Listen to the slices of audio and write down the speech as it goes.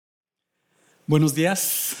Buenos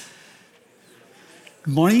días.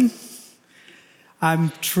 Good morning. I'm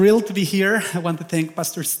thrilled to be here. I want to thank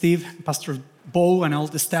Pastor Steve, Pastor Bo, and all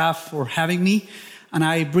the staff for having me. And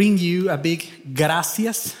I bring you a big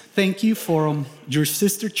gracias. Thank you from your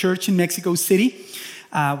sister church in Mexico City.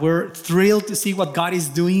 We're thrilled to see what God is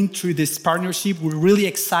doing through this partnership. We're really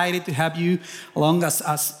excited to have you along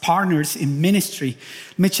as partners in ministry.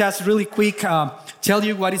 Let me just really quick tell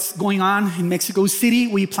you what is going on in Mexico City.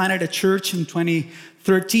 We planted a church in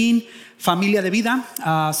 2013, Familia de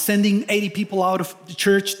Vida, sending 80 people out of the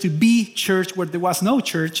church to be church where there was no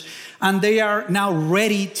church. And they are now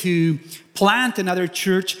ready to plant another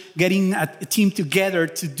church, getting a team together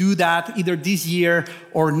to do that either this year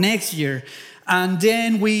or next year. And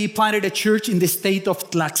then we planted a church in the state of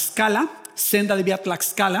Tlaxcala, Senda de Vida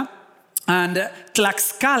Tlaxcala. And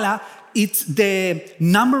Tlaxcala, it's the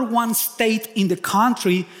number one state in the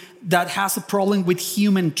country that has a problem with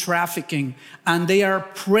human trafficking. And they are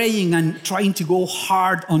praying and trying to go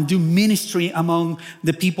hard on do ministry among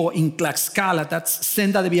the people in Tlaxcala. That's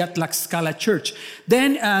Senda de Vida Tlaxcala Church.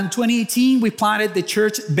 Then in 2018, we planted the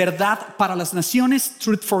church Verdad para las Naciones,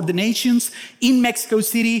 Truth for the Nations, in Mexico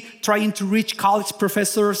City, trying to reach college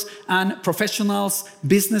professors and professionals,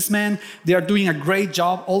 businessmen. They are doing a great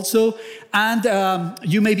job also. And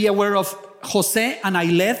you may be aware of Jose and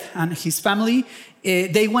Ailed and his family.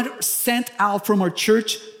 They were sent out from our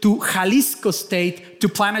church to Jalisco State to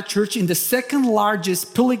plant a church in the second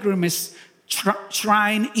largest pilgrimage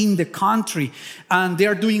shrine in the country. And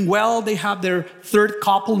they're doing well. They have their third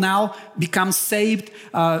couple now become saved,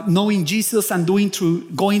 knowing Jesus and going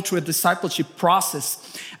through a discipleship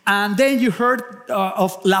process. And then you heard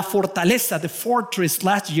of La Fortaleza, the fortress,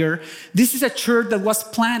 last year. This is a church that was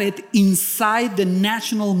planted inside the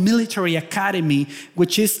National Military Academy,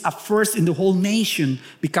 which is a first in the whole nation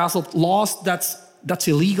because of laws that's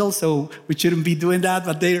illegal, so we shouldn't be doing that.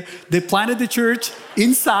 But they planted the church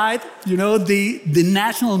inside, the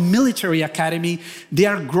National Military Academy. They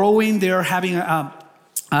are growing. They are having a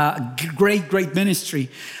great ministry.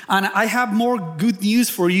 And I have more good news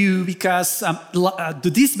for you because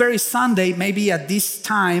this very Sunday, maybe at this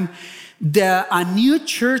time, a new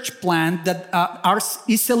church plant that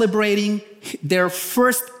is celebrating their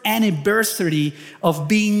first anniversary of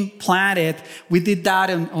being planted. We did that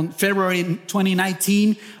on February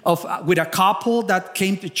 2019 with a couple that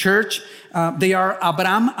came to church. They are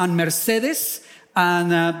Abraham and Mercedes.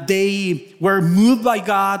 And they were moved by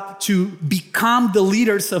God to become the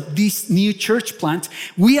leaders of this new church plant.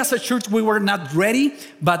 We as a church, we were not ready,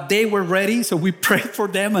 but they were ready. So we prayed for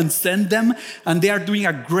them and sent them. And they are doing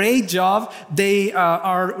a great job. They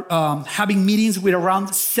are having meetings with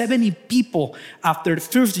around 70 people after the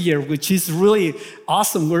first year, which is really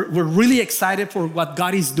awesome. We're really excited for what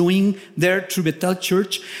God is doing there through Bethel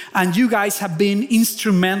Church. And you guys have been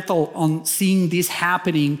instrumental on seeing this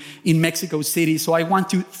happening in Mexico City. So I want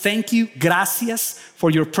to thank you, gracias, for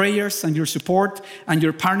your prayers and your support and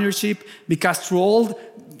your partnership, because through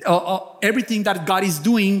all everything that God is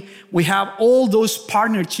doing, we have all those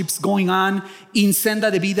partnerships going on in Senda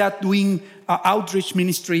de Vida, doing outreach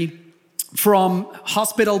ministry, from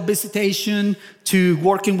hospital visitation to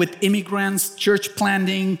working with immigrants, church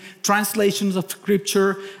planting, translations of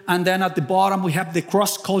scripture. And then at the bottom, we have the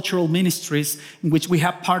cross-cultural ministries in which we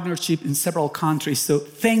have partnership in several countries. So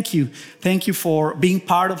thank you. Thank you for being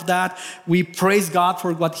part of that. We praise God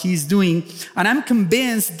for what He's doing. And I'm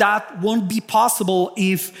convinced that won't be possible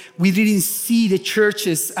if we didn't see the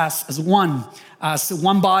churches as one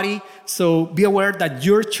body. So be aware that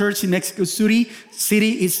your church in Mexico City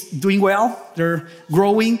is doing well. They're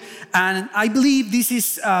growing. And I believe this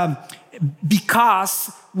is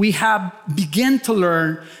because we have begun to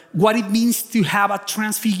learn what it means to have a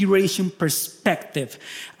transfiguration perspective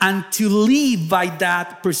and to live by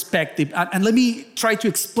that perspective. And let me try to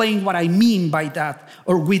explain what I mean by that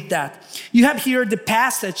or with that. You have here the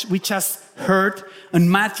passage which has heard in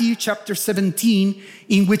Matthew chapter 17,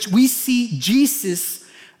 in which we see Jesus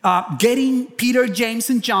getting Peter, James,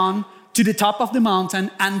 and John to the top of the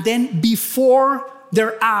mountain, and then before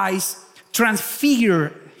their eyes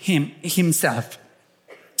transfigure himself.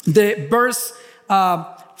 The verse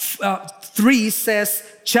 3 says,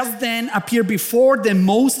 just then appeared before them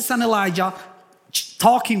Moses and Elijah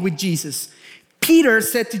talking with Jesus. Peter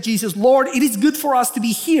said to Jesus, Lord, it is good for us to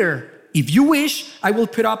be here. If you wish, I will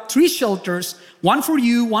put up 3 shelters, one for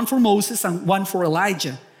you, one for Moses, and one for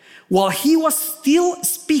Elijah. While he was still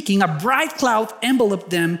speaking, a bright cloud enveloped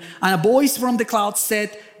them, and a voice from the cloud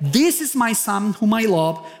said, this is my son whom I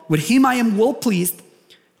love. With him I am well pleased.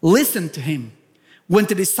 Listen to him. When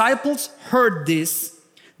the disciples heard this,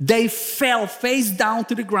 They fell face down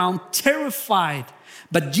to the ground, terrified.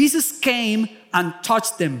 But Jesus came and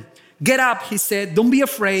touched them. Get up, he said, don't be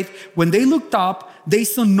afraid. When they looked up, they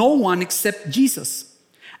saw no one except Jesus.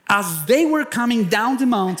 As they were coming down the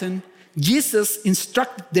mountain, Jesus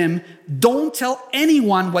instructed them, don't tell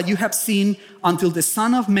anyone what you have seen until the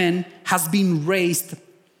Son of Man has been raised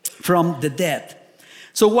from the dead.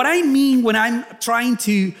 So what I mean when I'm trying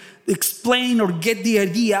to explain or get the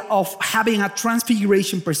idea of having a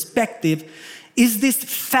transfiguration perspective is this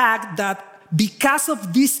fact that because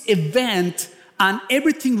of this event and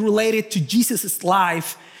everything related to Jesus'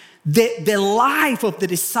 life, the life of the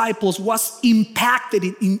disciples was impacted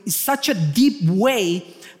in such a deep way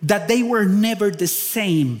that they were never the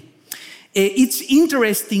same. It's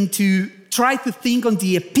interesting to try to think on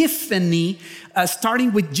the Epiphany,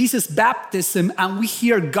 starting with Jesus' baptism, and we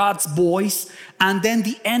hear God's voice. And then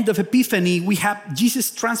the end of Epiphany, we have Jesus'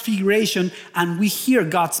 transfiguration, and we hear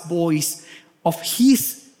God's voice of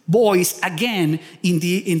his voice again in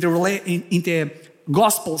the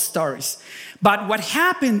gospel stories. But what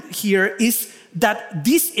happened here is that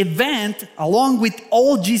this event, along with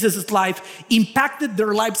all Jesus' life, impacted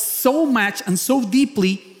their lives so much and so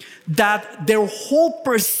deeply that their whole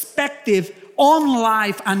perspective on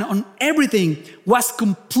life and on everything was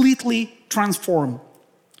completely transformed.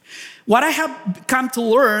 What I have come to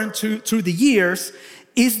learn through the years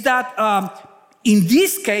is that in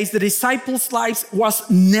this case, the disciples' lives was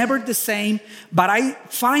never the same, but I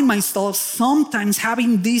find myself sometimes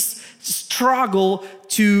having this struggle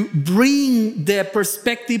to bring the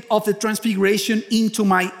perspective of the transfiguration into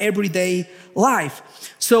my everyday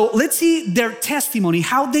life. So let's see their testimony,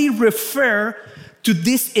 how they refer to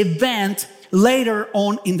this event later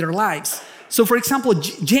on in their lives. So for example,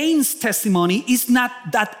 James' testimony is not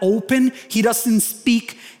that open. He doesn't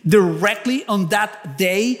speak directly on that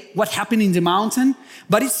day what happened in the mountain.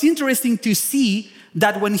 But it's interesting to see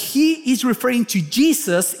that when he is referring to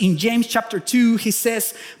Jesus in James chapter 2, he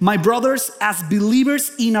says, my brothers, as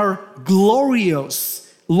believers in our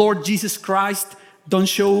glorious Lord Jesus Christ, don't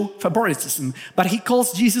show favoritism, but he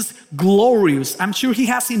calls Jesus glorious. I'm sure he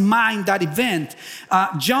has in mind that event.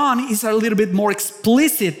 John is a little bit more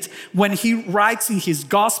explicit when he writes in his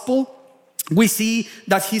gospel. We see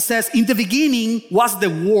that he says, in the beginning was the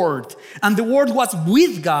Word, and the Word was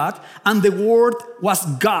with God, and the Word was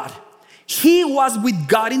God. He was with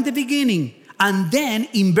God in the beginning. And then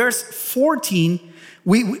in verse 14,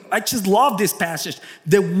 I just love this passage.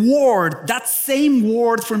 The Word, that same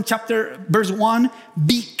Word from verse 1,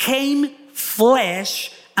 became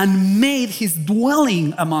flesh and made his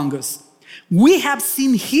dwelling among us. We have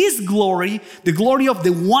seen his glory, the glory of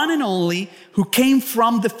the one and only who came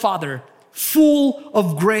from the Father, full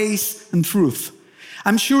of grace and truth.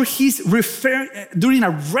 I'm sure he's doing a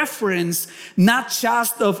reference not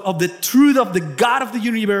just of the truth of the God of the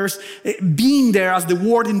universe being there as the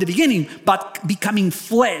Word in the beginning, but becoming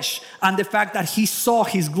flesh and the fact that he saw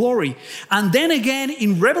his glory. And then again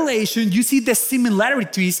in Revelation, you see the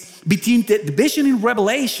similarities between the vision in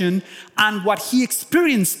Revelation and what he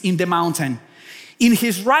experienced in the mountain. In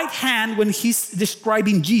his right hand, when he's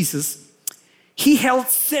describing Jesus, he held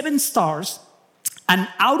 7 stars, and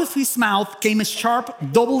out of his mouth came a sharp,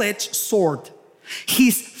 double-edged sword.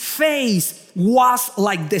 His face was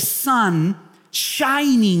like the sun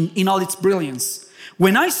shining in all its brilliance.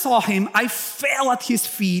 When I saw him, I fell at his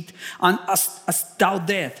feet as though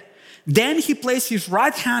dead. Then he placed his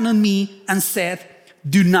right hand on me and said,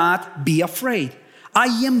 do not be afraid. I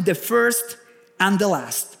am the first and the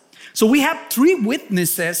last. So we have 3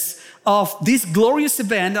 witnesses of this glorious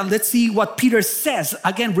event, and let's see what Peter says.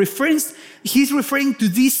 Again, he's referring to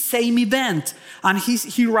this same event, and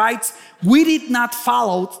he writes, we did not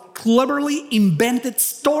follow cleverly invented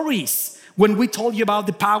stories when we told you about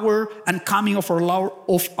the power and coming of our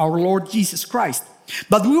Lord Jesus Christ,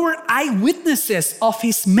 but we were eyewitnesses of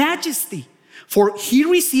his majesty, for he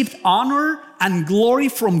received honor and glory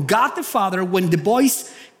from God the Father when the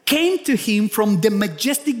voice came to him from the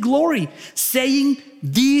majestic glory, saying,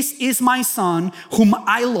 this is my son whom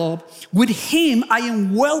I love. With him I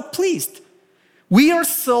am well pleased. We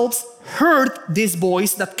ourselves heard this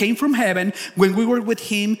voice that came from heaven when we were with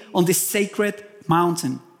him on the sacred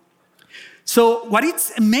mountain. So what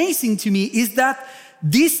is amazing to me is that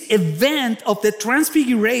this event of the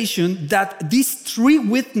transfiguration that these 3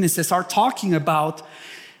 witnesses are talking about,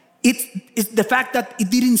 it's the fact that it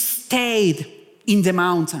didn't stay in the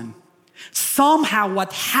mountain. Somehow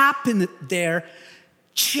what happened there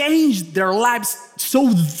changed their lives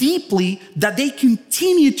so deeply that they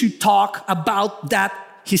continue to talk about that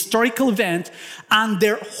historical event, and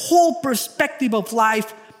their whole perspective of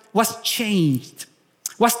life was changed.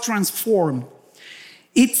 was transformed.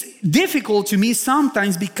 It's difficult to me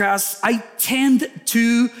sometimes because I tend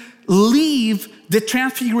to leave the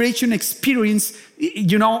transfiguration experience,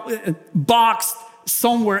 boxed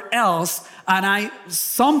somewhere else, and I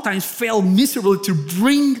sometimes fail miserably to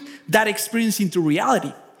bring that experience into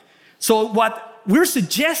reality. So what we're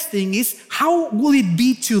suggesting is, how will it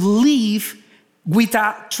be to live with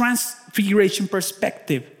a transfiguration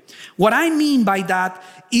perspective? What I mean by that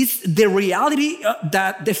is the reality,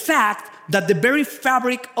 that the fact that the very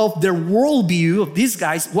fabric of their worldview of these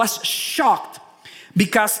guys was shocked,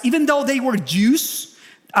 because even though they were Jews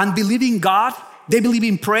and believed in God, they believe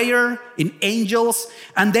in prayer, in angels,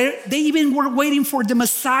 and they even were waiting for the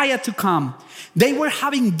Messiah to come. They were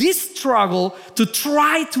having this struggle to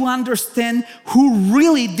try to understand who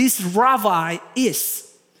really this rabbi is.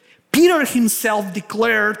 Peter himself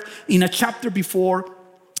declared in a chapter before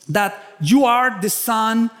that you are the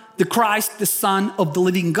Son, the Christ, the Son of the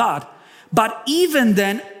living God. But even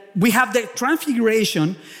then, we have the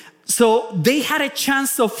transfiguration, so they had a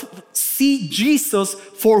chance of see Jesus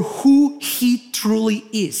for who he truly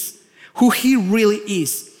is, who he really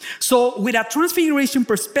is. So with a transfiguration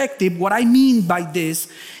perspective, what I mean by this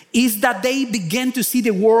is that they began to see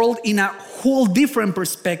the world in a whole different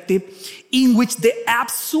perspective, in which the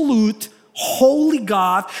absolute holy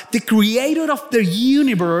God, the creator of the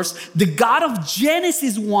universe, the God of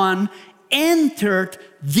Genesis 1, entered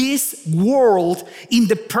this world in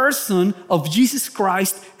the person of Jesus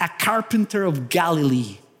Christ, a carpenter of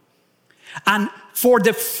Galilee. And for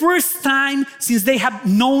the first time since they have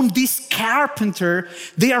known this carpenter,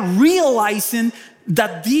 they are realizing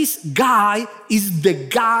that this guy is the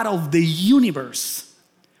God of the universe.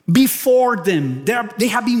 Before them, they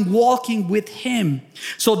have been walking with him.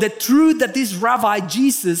 So the truth that this Rabbi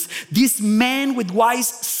Jesus, this man with wise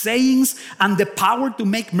sayings and the power to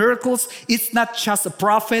make miracles, it's not just a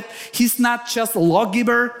prophet, he's not just a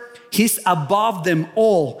lawgiver, he's above them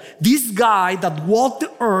all. This guy that walked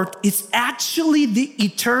the earth is actually the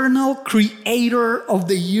eternal creator of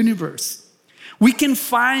the universe. We can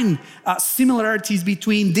find similarities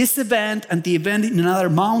between this event and the event in another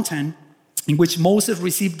mountain in which Moses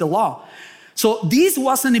received the law. So this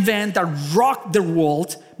was an event that rocked the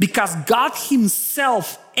world because God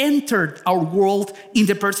himself entered our world in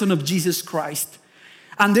the person of Jesus Christ.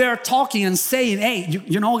 And they are talking and saying, hey,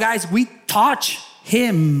 you know, guys, we touched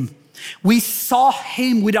him. We saw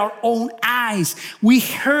him with our own eyes. We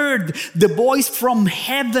heard the voice from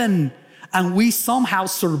heaven, and we somehow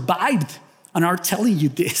survived and are telling you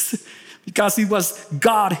this because it was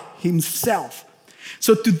God himself.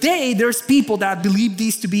 So today, there's people that believe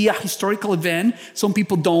this to be a historical event. Some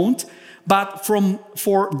people don't. But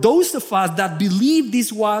for those of us that believe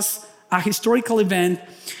this was a historical event,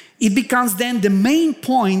 it becomes then the main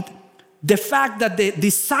point, the fact that the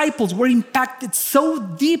disciples were impacted so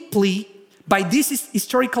deeply by this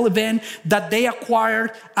historical event that they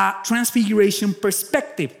acquired a transfiguration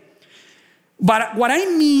perspective. But what I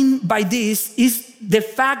mean by this is the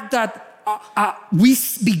fact that we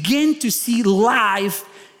begin to see life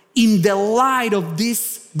in the light of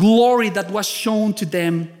this glory that was shown to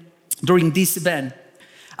them during this event.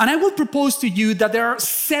 And I will propose to you that there are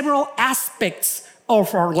several aspects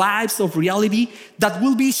of our lives, of reality, that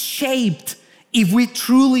will be shaped if we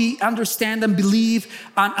truly understand and believe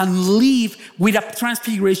and live with a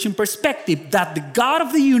transfiguration perspective, that the God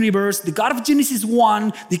of the universe, the God of Genesis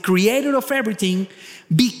 1, the creator of everything,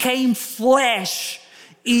 became flesh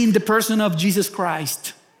in the person of Jesus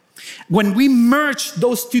Christ. When we merge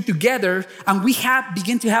those two together and we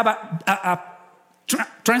begin to have a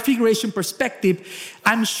transfiguration perspective,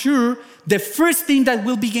 I'm sure the first thing that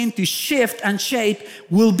will begin to shift and shape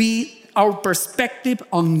will be our perspective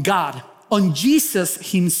on God, on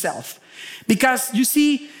Jesus himself. Because you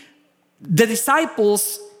see, the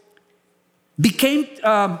disciples became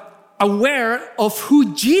aware of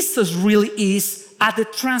who Jesus really is at the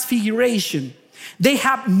transfiguration. They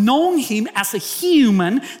have known him as a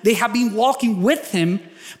human. They have been walking with him,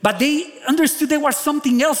 but they understood there was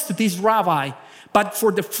something else to this rabbi. But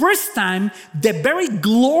for the first time, the very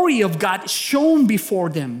glory of God shone before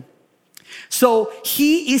them. So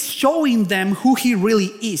he is showing them who he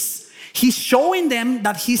really is. He's showing them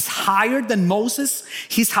that he's higher than Moses,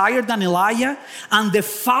 he's higher than Elijah, and the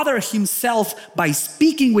Father himself, by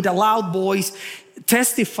speaking with a loud voice,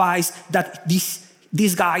 testifies that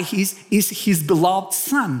this guy is his beloved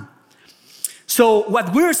son. So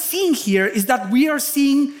what we're seeing here is that we are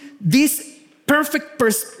seeing this perfect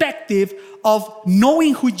perspective of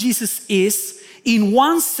knowing who Jesus is. In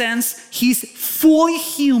one sense, he's fully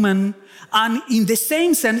human, and in the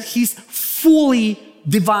same sense, he's fully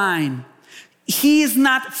divine. he is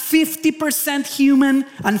not 50% human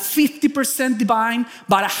and 50% divine,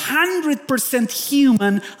 but 100%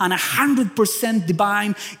 human and 100%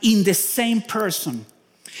 divine in the same person.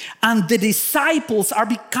 And the disciples are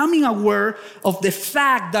becoming aware of the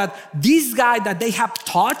fact that this guy that they have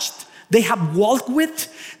touched, they have walked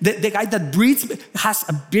with, the guy that breathes, has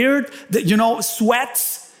a beard, that,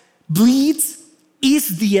 sweats, bleeds,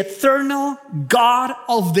 is the eternal God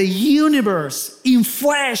of the universe in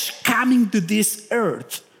flesh coming to this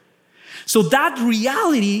earth. So that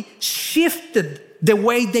reality shifted the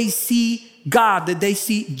way they see God, that they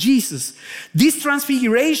see Jesus. This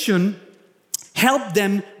transfiguration helped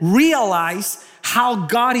them realize how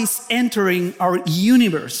God is entering our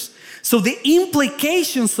universe. So the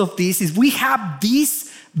implications of this is we have this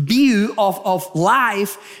view of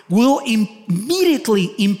life will immediately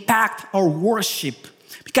impact our worship.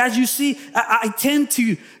 Because you see, I tend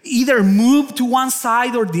to either move to one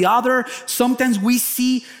side or the other. Sometimes we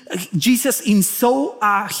see Jesus in so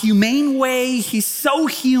humane way. He's so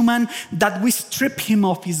human that we strip him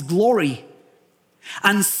of his glory.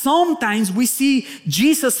 And sometimes we see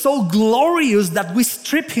Jesus so glorious that we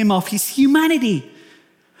strip him of his humanity.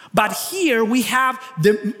 But here we have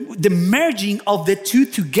the merging of the two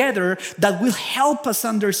together that will help us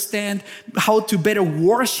understand how to better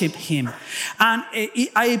worship him. And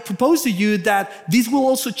I propose to you that this will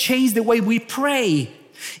also change the way we pray.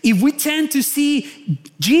 If we tend to see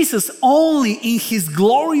Jesus only in his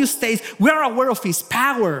glorious state, we are aware of his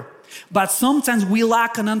power. But sometimes we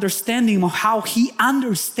lack an understanding of how he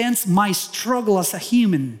understands my struggle as a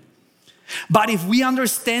human. But if we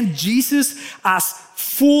understand Jesus as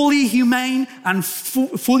fully humane and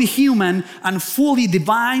fully human and fully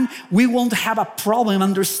divine, we won't have a problem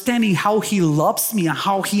understanding how he loves me and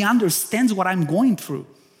how he understands what I'm going through.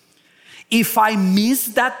 If I miss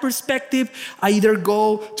that perspective, I either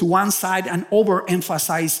go to one side and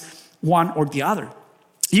overemphasize one or the other.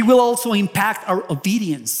 It will also impact our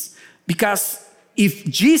obedience, because if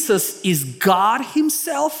Jesus is God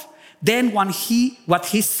himself, then what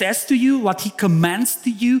he says to you, what he commands to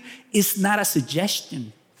you, is not a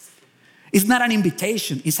suggestion. It's not an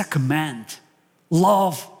invitation, it's a command.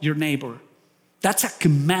 Love your neighbor. That's a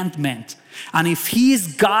commandment. And if he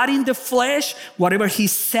is God in the flesh, whatever he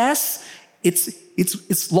says,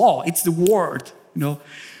 it's law, it's the word.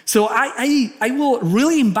 So I will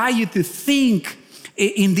really invite you to think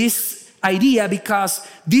in this idea, because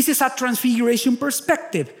this is a transfiguration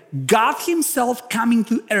perspective. God himself coming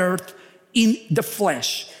to earth in the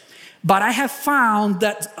flesh. But I have found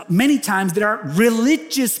that many times there are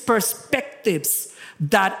religious perspectives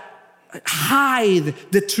that hide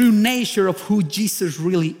the true nature of who Jesus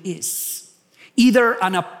really is. Either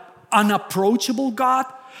an unapproachable God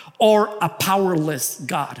or a powerless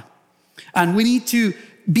God. And we need to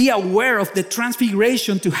be aware of the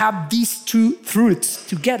transfiguration to have these two truths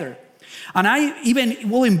together. And I even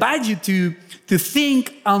will invite you to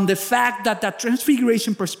think on the fact that that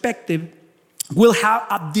transfiguration perspective will have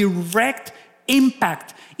a direct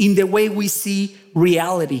impact in the way we see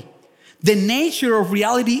reality. The nature of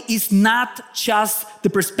reality is not just the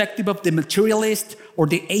perspective of the materialist or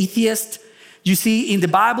the atheist. You see, in the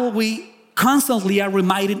Bible, we constantly are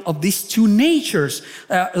reminded of these two natures.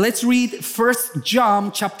 Let's read 1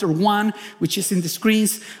 John chapter 1, which is in the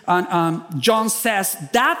screens. John says,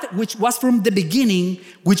 that which was from the beginning,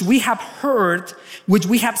 which we have heard, which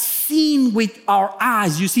we have seen with our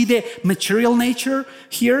eyes. You see the material nature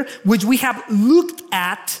here, which we have looked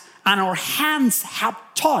at and our hands have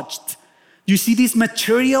touched. You see this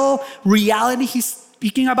material reality he's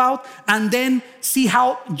speaking about, and then see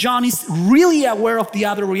how John is really aware of the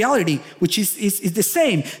other reality, which is the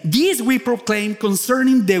same. This we proclaim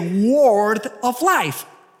concerning the word of life.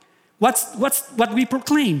 What we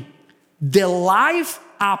proclaim? The life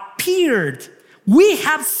appeared. We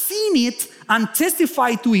have seen it and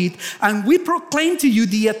testified to it, and we proclaim to you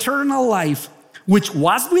the eternal life, which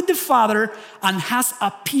was with the Father and has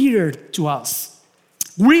appeared to us.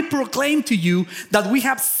 We proclaim to you that we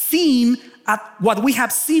have seen what we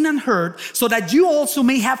have seen and heard, so that you also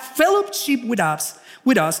may have fellowship with us,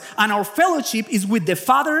 and our fellowship is with the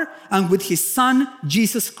Father and with his Son,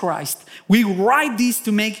 Jesus Christ. We write this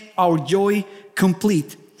to make our joy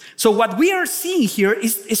complete. So what we are seeing here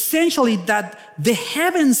is essentially that the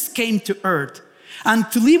heavens came to earth.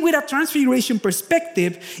 And to live with a transfiguration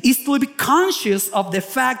perspective is to be conscious of the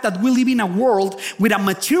fact that we live in a world with a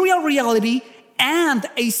material reality and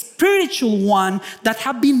a spiritual one that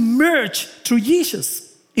have been merged through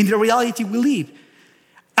Jesus in the reality we live.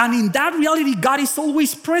 And in that reality, God is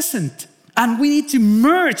always present. And we need to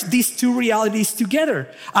merge these two realities together.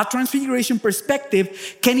 A transfiguration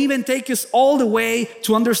perspective can even take us all the way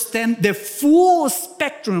to understand the full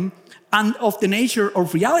spectrum and of the nature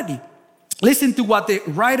of reality. Listen to what the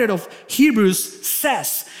writer of Hebrews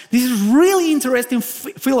says. This is really interesting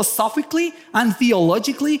philosophically and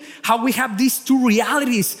theologically, how we have these two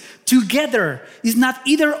realities together. It's not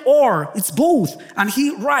either or, it's both. And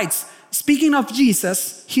he writes, speaking of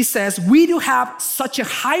Jesus, he says, we do have such a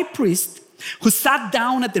high priest who sat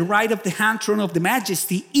down at the right of the hand throne of the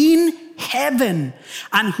majesty in heaven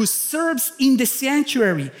and who serves in the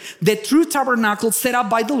sanctuary, the true tabernacle set up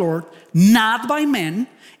by the Lord, not by men.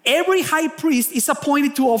 Every high priest is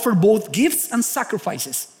appointed to offer both gifts and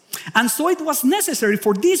sacrifices. And so it was necessary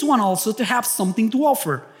for this one also to have something to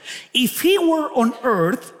offer. If he were on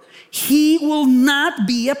earth, he will not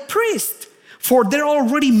be a priest, for there are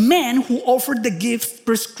already men who offer the gifts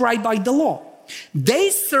prescribed by the law. They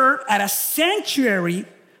serve at a sanctuary,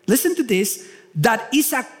 listen to this, that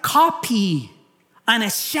is a copy and a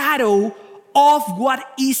shadow of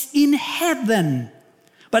what is in heaven.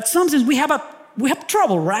 But sometimes we have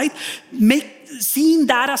trouble, right? Seeing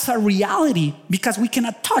that as a reality because we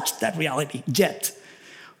cannot touch that reality yet.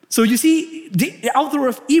 So you see, the author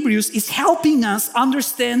of Hebrews is helping us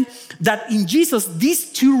understand that in Jesus,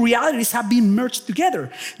 these two realities have been merged together.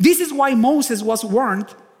 This is why Moses was warned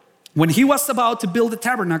when he was about to build the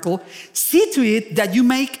tabernacle, see to it that you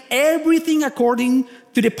make everything according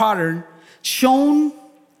to the pattern shown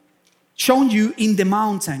you in the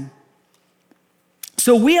mountain.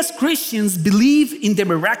 So we as Christians believe in the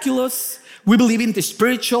miraculous, we believe in the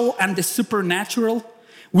spiritual and the supernatural.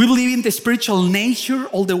 We believe in the spiritual nature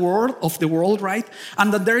of the world, right?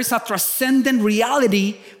 And that there is a transcendent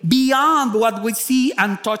reality beyond what we see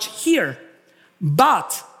and touch here.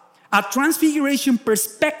 But a transfiguration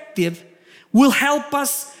perspective will help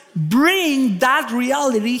us bring that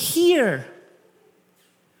reality here.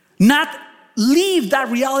 Not leave that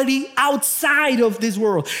reality outside of this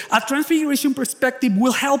world. A transfiguration perspective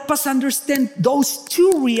will help us understand those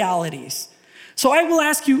two realities. So I will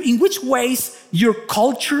ask you, in which ways your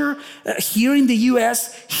culture here in the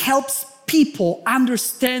US helps people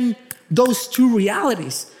understand those two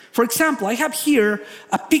realities? For example, I have here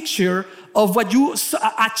a picture of a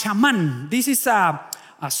chaman. This is a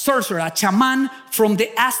sorcerer, a chaman from the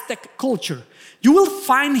Aztec culture. You will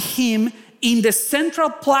find him in the central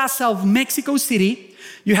plaza of Mexico City.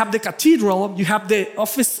 You have the cathedral, you have the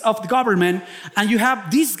office of the government, and you have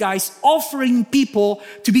these guys offering people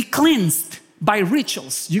to be cleansed by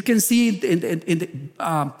rituals. You can see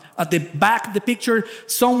at the back of the picture,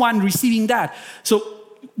 someone receiving that. So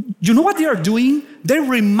you know what they are doing? They're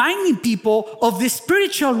reminding people of the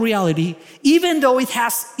spiritual reality, even though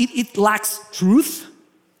it lacks truth.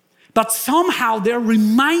 But somehow they're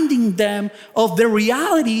reminding them of the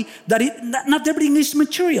reality that not everything is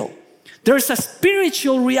material. There's a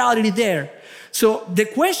spiritual reality there. So the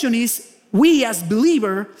question is, we as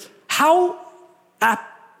believers, how a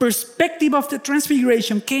perspective of the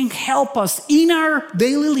transfiguration can help us in our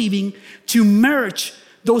daily living to merge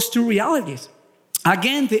those two realities.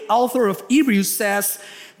 Again, the author of Hebrews says,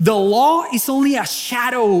 the law is only a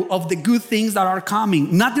shadow of the good things that are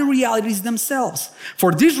coming, not the realities themselves.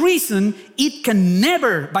 For this reason, it can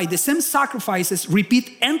never, by the same sacrifices,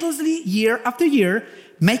 repeat endlessly year after year,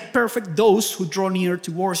 make perfect those who draw near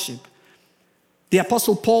to worship. The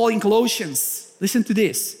Apostle Paul in Colossians, listen to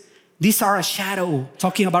this. These are a shadow,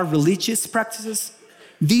 talking about religious practices.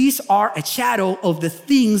 These are a shadow of the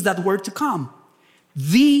things that were to come.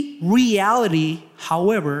 The reality,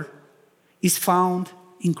 however, is found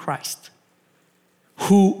in Christ,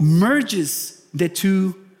 who merges the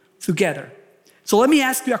two together. So let me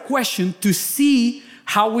ask you a question to see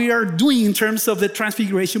how we are doing in terms of the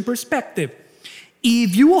transfiguration perspective.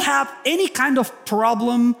 If you will have any kind of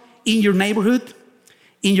problem in your neighborhood,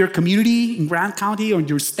 in your community, in Grant County, or in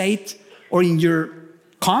your state, or in your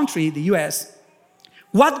country, the US,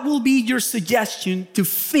 what will be your suggestion to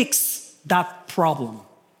fix that problem?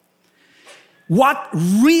 What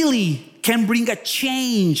really can bring a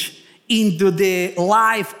change into the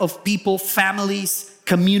life of people, families,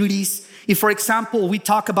 communities? If, for example, we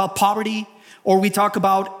talk about poverty or we talk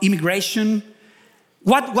about immigration,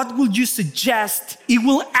 what would you suggest it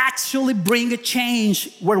will actually bring a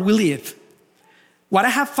change where we live? What I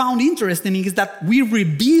have found interesting is that we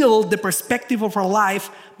reveal the perspective of our life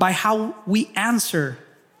by how we answer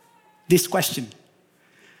this question.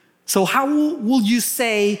 So how will you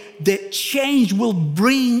say the change will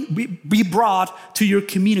be brought to your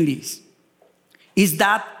communities? Is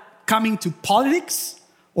that coming to politics,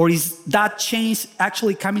 or is that change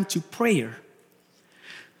actually coming to prayer?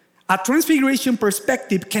 A transfiguration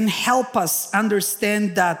perspective can help us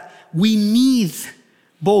understand that we need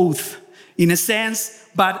both in a sense,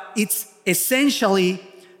 but it's essentially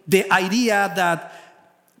the idea that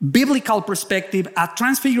biblical perspective, a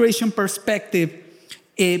transfiguration perspective,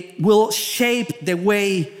 it will shape the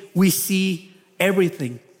way we see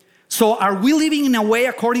everything. So are we living in a way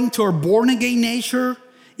according to our born-again nature?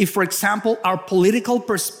 If, for example, our political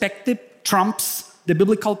perspective trumps the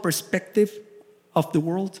biblical perspective of the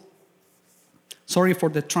world? Sorry for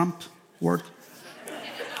the Trump word.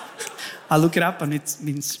 I look it up and it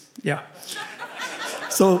means, yeah.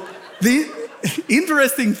 So the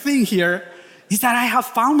interesting thing here is that I have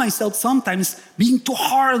found myself sometimes being too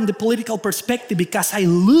hard on the political perspective because I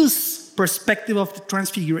lose perspective of the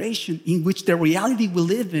transfiguration, in which the reality we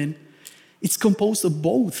live in, it's composed of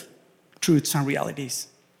both truths and realities.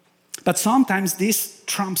 But sometimes this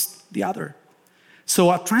trumps the other.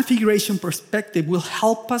 So a transfiguration perspective will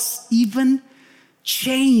help us even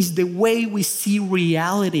change the way we see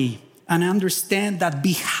reality and understand that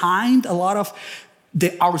behind a lot of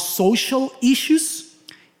our social issues,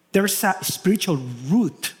 there's a spiritual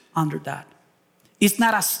root under that. It's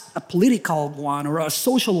not a political one or a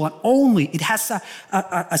social one only. It has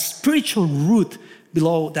a spiritual root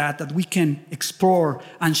below that we can explore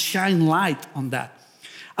and shine light on that.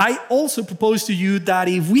 I also propose to you that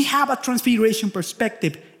if we have a transfiguration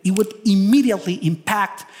perspective, it would immediately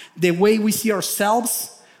impact the way we see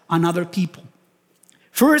ourselves and other people.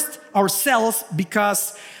 First, ourselves,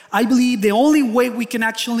 because I believe the only way we can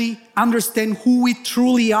actually understand who we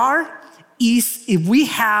truly are is if we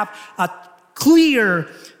have a clear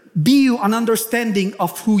view and understanding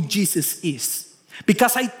of who Jesus is.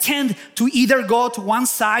 Because I tend to either go to one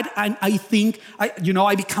side and I think,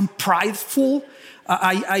 I become prideful.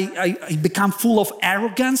 I become full of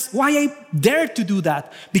arrogance. Why I dare to do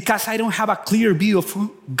that? Because I don't have a clear view of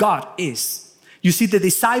who God is. You see, the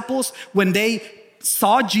disciples, when they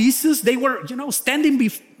saw Jesus, they were, standing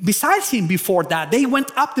beside him before that. They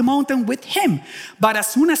went up the mountain with him. But as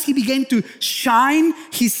soon as he began to shine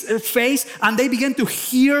his face and they began to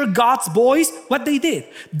hear God's voice, what they did?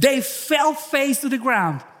 They fell face to the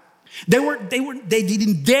ground. They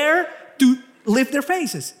didn't dare to lift their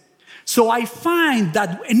faces. So I find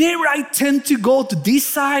that whenever I tend to go to this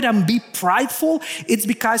side and be prideful, it's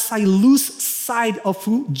because I lose sight of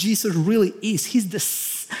who Jesus really is. He's the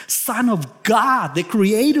Son of God, the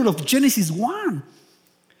creator of Genesis 1.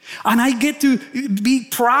 And I get to be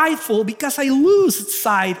prideful because I lose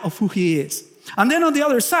sight of who he is. And then on the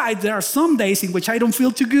other side, there are some days in which I don't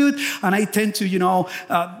feel too good and I tend to,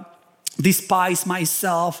 despise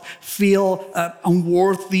myself, feel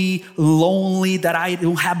unworthy, lonely, that I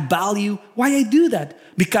don't have value. Why I do that?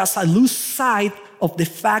 Because I lose sight of the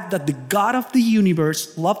fact that the God of the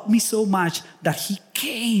universe loved me so much that he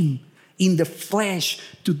came in the flesh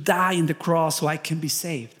to die on the cross so I can be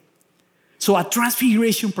saved. So a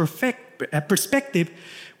transfiguration perspective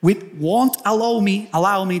won't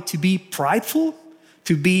allow me to be prideful,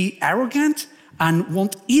 to be arrogant, and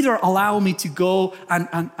won't either allow me to go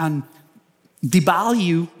and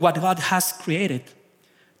devalue what God has created,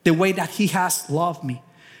 the way that he has loved me.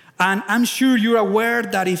 And I'm sure you're aware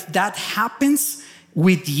that if that happens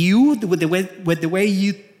with you, with the way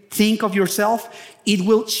you think of yourself, it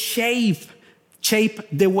will shape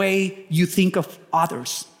the way you think of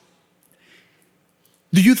others.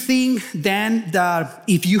 Do you think then that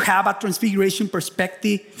if you have a transfiguration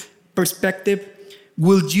perspective,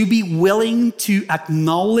 will you be willing to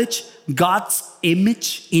acknowledge God's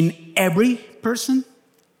image in every person?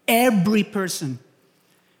 Every person,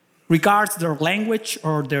 regards their language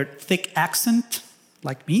or their thick accent,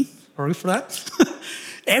 like me, sorry for that.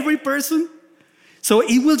 Every person. So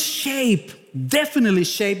it will definitely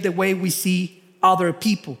shape the way we see other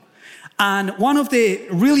people. And one of the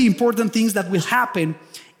really important things that will happen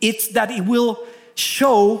is that it will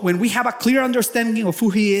show, when we have a clear understanding of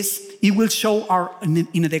who he is, it will show our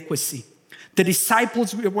inadequacy. The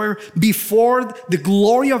disciples were before the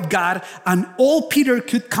glory of God, and all Peter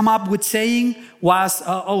could come up with saying was,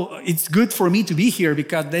 it's good for me to be here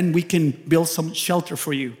because then we can build some shelter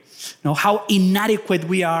for you. How inadequate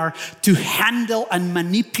we are to handle and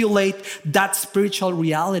manipulate that spiritual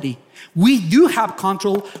reality. We do have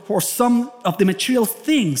control for some of the material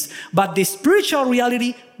things, but the spiritual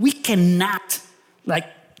reality, we cannot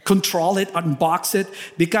control it, unbox it,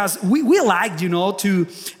 because we like, to,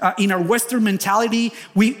 in our Western mentality,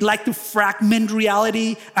 we like to fragment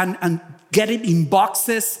reality and get it in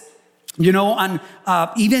boxes, and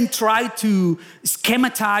even try to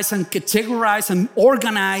schematize and categorize and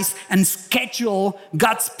organize and schedule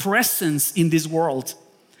God's presence in this world.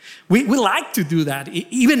 We like to do that.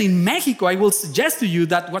 Even in Mexico, I will suggest to you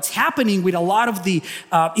that what's happening with a lot of the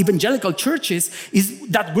evangelical churches is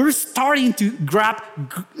that we're starting to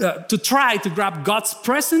try to grab God's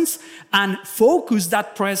presence and focus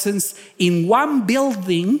that presence in one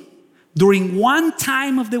building during one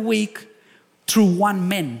time of the week through one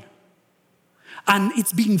man. And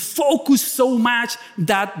it's being focused so much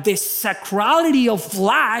that the sacrality of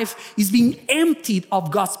life is being emptied of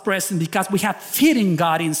God's presence because we have fitting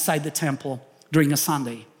God inside the temple during a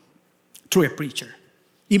Sunday through a preacher,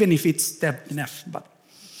 even if it's deaf enough, but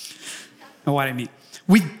you know what I mean.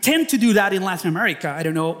 We tend to do that in Latin America. I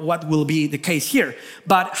don't know what will be the case here,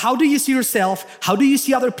 but how do you see yourself? How do you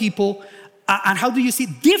see other people? And how do you see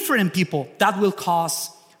different people? That will cause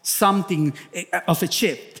something of a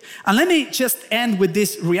shift. And let me just end with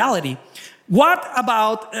this reality. What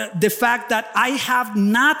about the fact that I have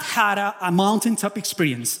not had a mountaintop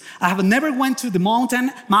experience? I have never went to the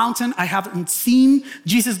mountain. I haven't seen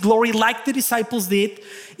Jesus' glory like the disciples did.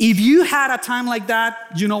 If you had a time like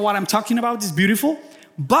that, you know what I'm talking about. It's beautiful.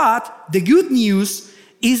 But the good news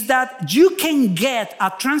is that you can get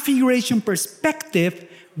a transfiguration perspective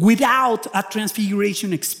without a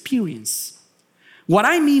transfiguration experience. What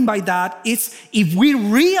I mean by that is if we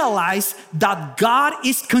realize that God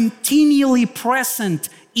is continually present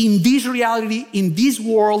in this reality, in this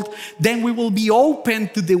world, then we will be open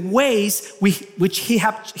to the ways which He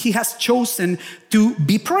has chosen to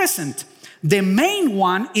be present. The main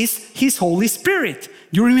one is His Holy Spirit.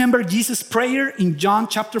 You remember Jesus' prayer in John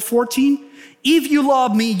chapter 14? If you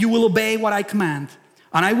love me, you will obey what I command.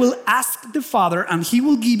 And I will ask the Father, and He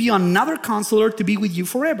will give you another counselor to be with you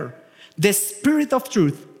forever. The Spirit of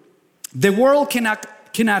truth. The world cannot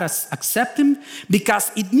accept Him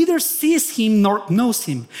because it neither sees Him nor knows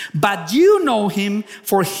Him. But you know Him,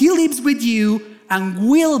 for He lives with you and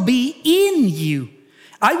will be in you.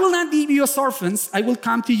 I will not leave you as orphans. I will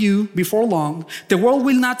come to you before long. The world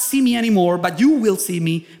will not see me anymore, but you will see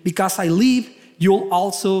me. Because I live, you'll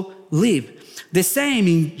also live. The same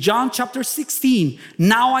in John chapter 16.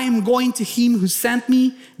 Now I am going to Him who sent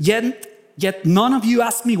me, Yet none of you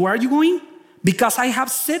ask me, where are you going? Because I have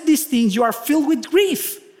said these things, you are filled with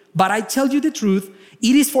grief. But I tell you the truth,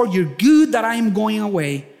 it is for your good that I am going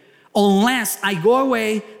away. Unless I go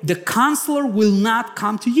away, the counselor will not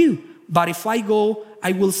come to you. But if I go,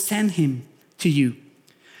 I will send him to you.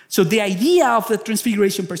 So the idea of the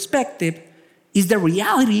transfiguration perspective is the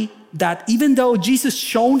reality that even though Jesus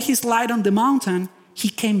shone His light on the mountain, He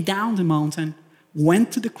came down the mountain,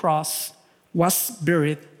 went to the cross, was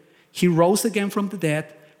buried, He rose again from the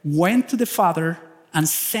dead, went to the Father, and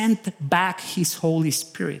sent back His Holy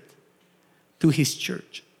Spirit to His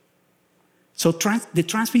church. So the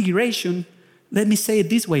transfiguration, let me say it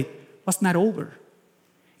this way, was not over.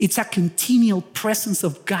 It's a continual presence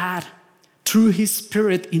of God through His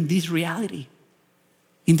Spirit in this reality.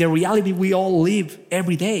 In the reality we all live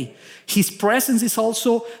every day. His presence is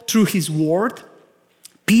also through His Word.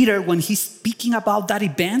 Peter, when he's speaking about that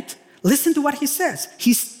event, listen to what he says.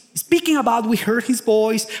 He's speaking about, we heard His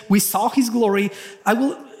voice, we saw His glory. I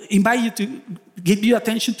will invite you to give your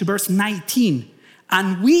attention to verse 19.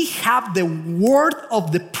 And we have the word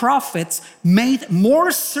of the prophets made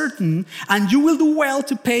more certain, and you will do well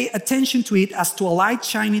to pay attention to it as to a light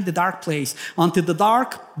shining in the dark place, until the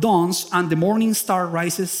dark dawns and the morning star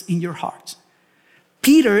rises in your hearts.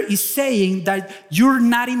 Peter is saying that you're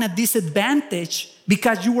not in a disadvantage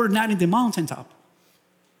because you were not in the mountaintop.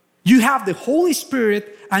 You have the Holy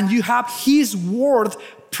Spirit and you have His word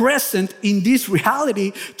present in this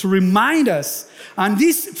reality to remind us. And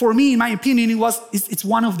this, for me, in my opinion, it's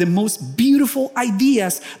one of the most beautiful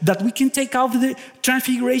ideas that we can take out of the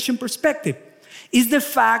transfiguration perspective. Is the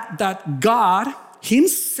fact that God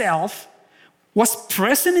Himself was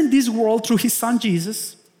present in this world through His Son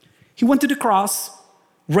Jesus. He went to the cross,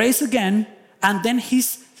 raised again, and then He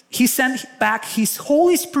sent back His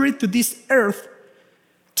Holy Spirit to this earth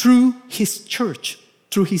through His church,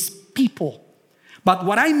 through His people. But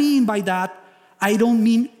what I mean by that, I don't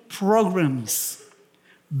mean programs,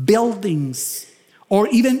 buildings, or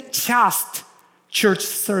even just church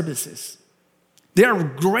services. They are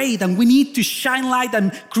great, and we need to shine light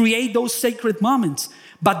and create those sacred moments.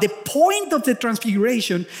 But the point of the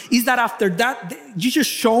transfiguration is that after that, Jesus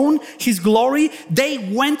shone His glory, they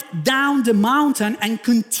went down the mountain and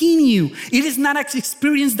continue. It is not an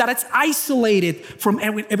experience that is isolated from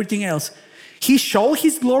everything else. He showed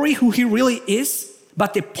His glory, who He really is,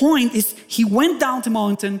 but the point is He went down the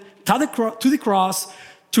mountain to the cross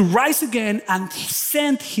to rise again and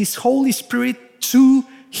sent His Holy Spirit to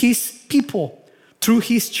His people, through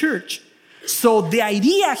His church. So the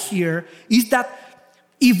idea here is that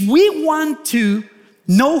if we want to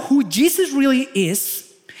know who Jesus really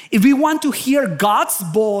is, if we want to hear God's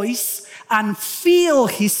voice and feel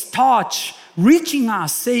his touch reaching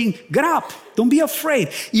us, saying, get up, don't be afraid.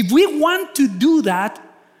 If we want to do that,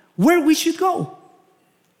 where we should go?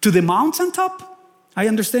 To the mountaintop? I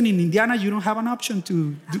understand in Indiana you don't have an option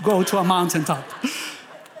to go to a mountaintop,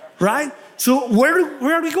 right? So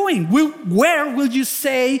where are we going? Where will you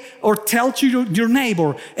say or tell to your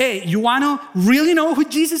neighbor, hey, you want to really know who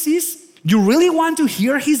Jesus is? You really want to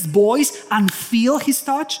hear his voice and feel his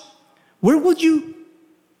touch? Where would you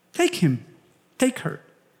take him, take her?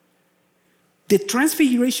 The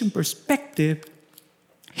transfiguration perspective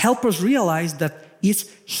helps us realize that it's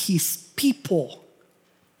his people,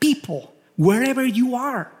 wherever you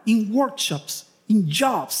are, in workshops, in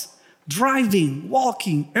jobs, driving,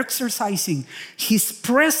 walking, exercising, his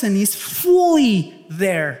presence is fully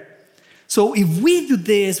there. So if we do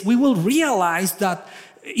this, we will realize that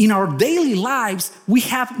in our daily lives, we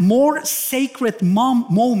have more sacred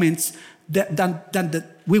moments than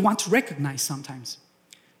we want to recognize sometimes.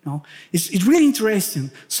 No? It's really interesting.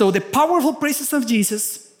 So the powerful presence of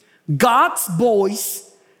Jesus, God's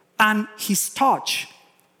voice, and his touch.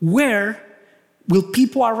 Where will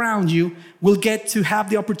people around you will get to have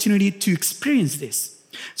the opportunity to experience this?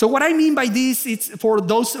 So what I mean by this, it's for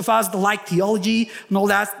those of us that like theology and all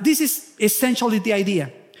that, this is essentially the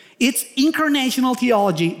idea. It's incarnational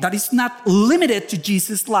theology that is not limited to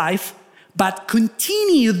Jesus' life, but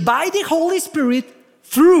continued by the Holy Spirit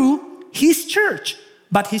through his church.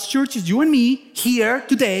 But his church is you and me here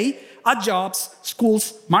today at jobs,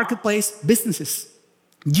 schools, marketplace, businesses.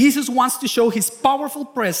 Jesus wants to show his powerful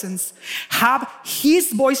presence, have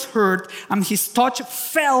his voice heard, and his touch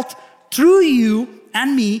felt through you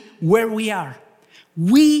and me where we are.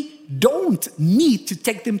 We don't need to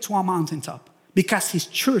take them to a mountaintop because his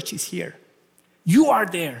church is here. You are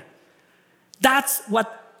there. That's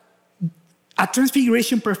what a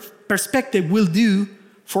transfiguration perspective will do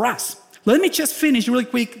for us. Let me just finish really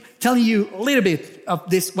quick telling you a little bit of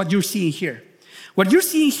this, what you're seeing here. What you're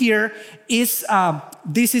seeing here is,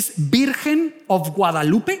 this is Virgen of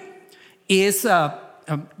Guadalupe. Is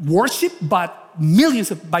worshipped by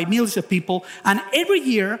millions of people. And every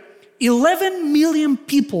year, 11 million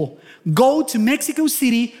people go to Mexico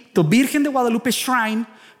City to Virgen de Guadalupe shrine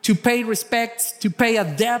to pay respects, to pay a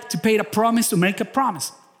debt, to pay a promise, to make a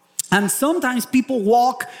promise. And sometimes people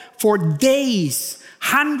walk for days,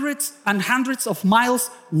 hundreds and hundreds of miles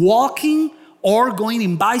walking or going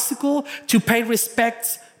in bicycle to pay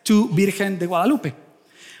respects to Virgen de Guadalupe.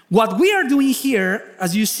 What we are doing here,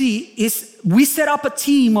 as you see, is we set up a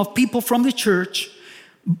team of people from the church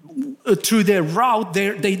through the route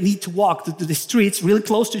they need to walk to the streets, really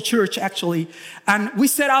close to church actually. And we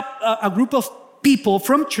set up a group of people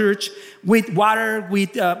from church with water,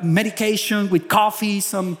 with medication, with coffee,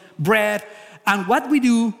 some bread. And what we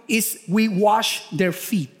do is we wash their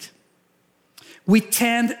feet. We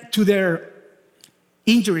tend to their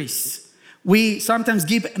injuries. We sometimes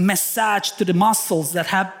give massage to the muscles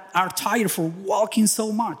that are tired for walking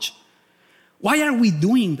so much. Why are we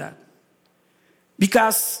doing that?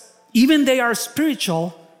 Because even they are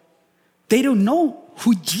spiritual, they don't know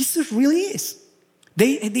who Jesus really is.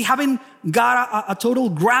 They haven't got a total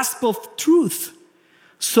grasp of truth.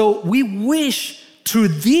 So we wish through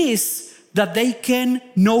this that they can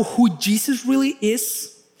know who Jesus really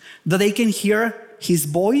is, that they can hear his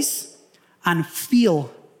voice and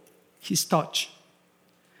feel his touch.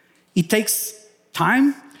 It takes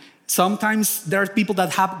time. Sometimes there are people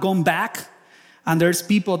that have gone back, and there's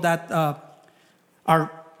people that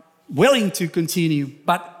are willing to continue.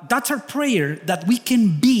 But that's our prayer, that we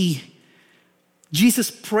can be Jesus'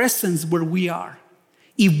 presence where we are.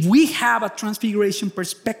 If we have a transfiguration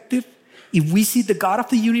perspective, if we see the God of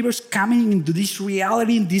the universe coming into this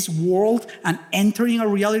reality, in this world, and entering our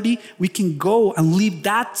reality, we can go and live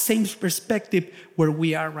that same perspective where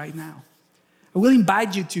we are right now. I will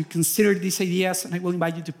invite you to consider these ideas, and I will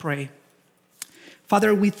invite you to pray.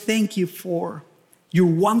 Father, we thank you for your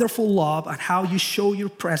wonderful love and how you show your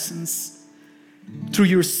presence through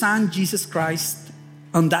your Son, Jesus Christ,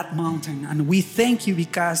 on that mountain. And we thank you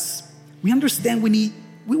because we understand we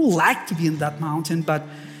would like to be in that mountain, but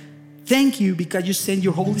thank you because you send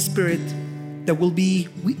your Holy Spirit that will be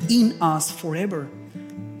in us forever.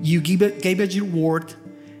 You gave us your word,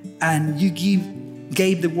 and you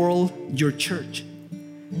gave the world your church.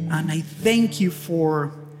 And I thank you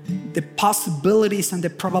for the possibilities and the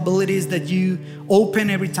probabilities that you open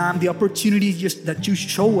every time, the opportunities that you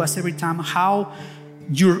show us every time, how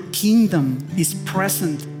your kingdom is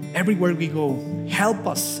present everywhere we go. Help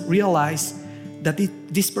us realize that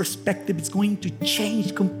this perspective is going to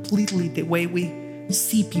change completely the way we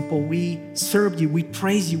see people, we serve you, we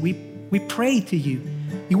praise you, we pray to you.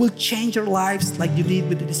 You will change our lives like you did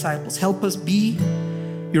with the disciples. Help us be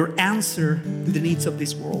your answer to the needs of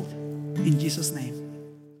this world. In Jesus' name.